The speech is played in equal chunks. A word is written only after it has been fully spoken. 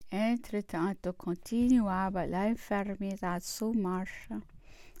Entretanto, continuaba la enfermedad su marcha,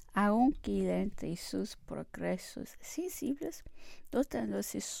 aunque lenta y sus progresos sensibles,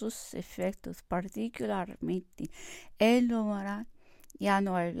 notándose sus efectos particularmente en lo moral. Ya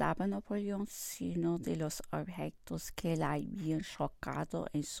no hablaba Napoleón sino de los objetos que la habían chocado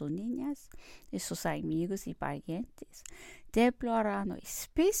en su niñez, de sus amigos y parientes, deplorando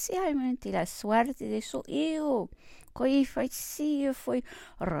especialmente la suerte de su hijo, cuya infancia fue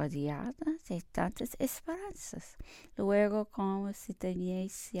rodeada de tantas esperanzas. Luego, como si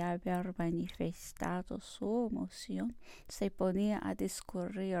temiese haber manifestado su emoción, se ponía a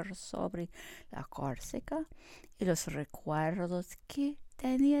discurrir sobre la Córcega y los recuerdos que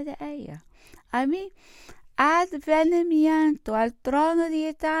tenía de ella. A mi advenimiento al trono de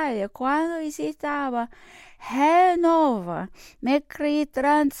Italia, cuando visitaba Génova, me creí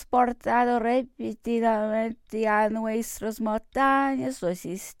transportado repetidamente a nuestras montañas, los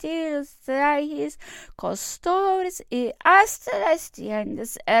estilos, trajes, costumbres y hasta las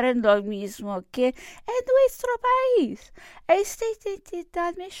tiendas eran lo mismo que en nuestro país. Esta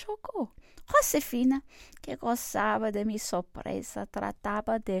identidad me chocó. Josefina, que gozaba de mi sorpresa,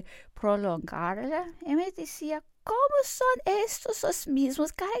 trataba de prolongarla y me decía cómo son estos los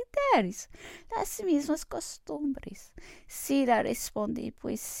mismos caracteres, las mismas costumbres. Sí, le respondí,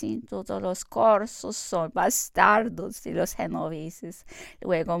 pues sin duda los corsos son bastardos de los genoveses.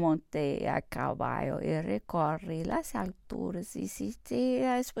 Luego monté a caballo y recorrí las alturas y visité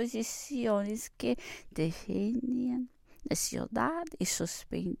las posiciones que definían la ciudad y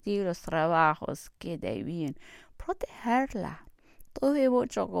suspendí los trabajos que debían protegerla. Tuve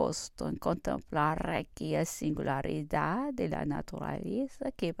mucho gusto en contemplar aquella singularidad de la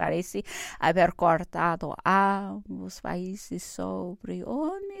naturaleza que parece haber cortado ambos países sobre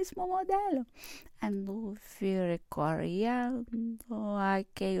un mismo modelo. Anduve recorriendo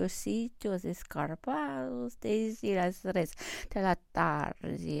aquellos sitios escarpados desde las 3 de la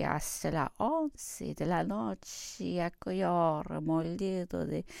tarde hasta las 11 de la noche, a cuya hora, molido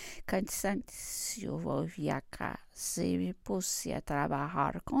de cansancio, volví a casa y me puse a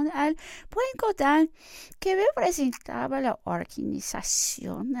trabajar con el buen Godin, que me presentaba la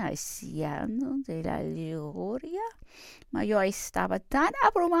organización anciana de la Liguria. Mas yo estaba tan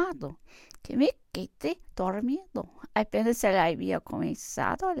abrumado que me quedé dormido. Apenas él había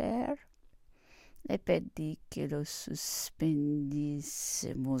comenzado a leer. Le pedí que lo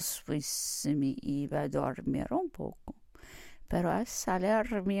suspendiésemos, pues me iba a dormir un poco. Pero al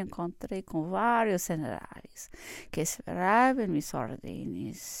salir me encontré con varios generales que esperaban mis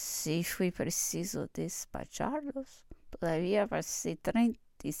órdenes y fue preciso despacharlos. Todavía pasé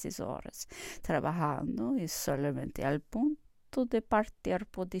 36 horas trabajando y solamente al punto de partir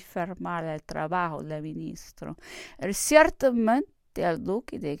pude firmar el trabajo del ministro. Él ciertamente el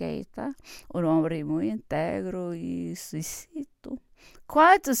duque de Gaeta, un hombre muy íntegro y suicito.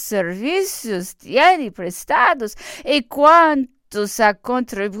 ¿Cuántos servicios tiene prestados y cuántos ha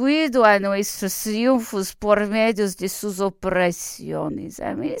contribuido a nuestros triunfos por medio de sus operaciones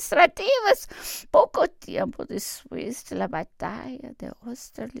administrativas? Poco tiempo después de la batalla de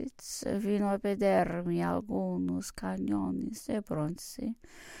Austerlitz vino a pedirme algunos cañones de bronce.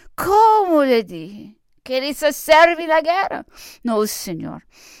 ¿Cómo? Le dije. ¿Queréis hacerme la guerra? No, señor.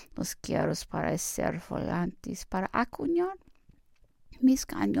 Los quiero para ser volantes, para acuñar mis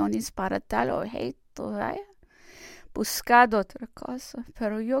cañones para tal objeto. Vaya, buscad otra cosa,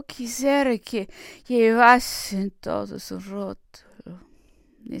 pero yo quisiera que llevasen todos un rótulo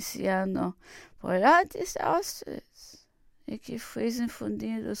diciendo volantes de Austerlitz y que fuesen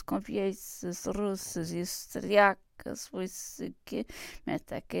fundidos con piezas rusas y austriacas, pues que me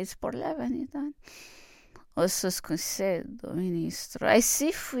ataquéis por la vanidad. Os concedo, ministro.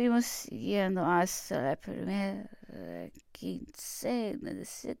 Así fuimos siguiendo hasta la primera quincena de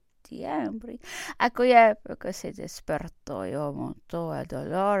septiembre, a cuya época se despertó y aumentó el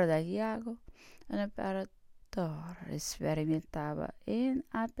dolor de Iago. El emperador experimentaba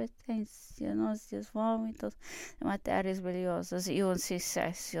inapetencia, náuseas, vómitos de materias valiosas y una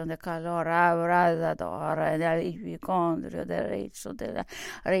sensación de calor abrasadora en el hipocondrio derecho de la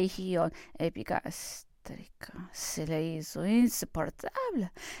región epigástrica. Se le hizo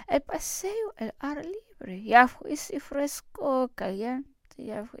insoportable el paseo al ar libre, ya fuese fresco o caliente,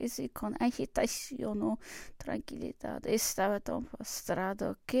 ya fuese con agitación o tranquilidad. Estaba tan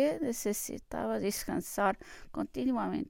postrado que necesitaba descansar continuamente.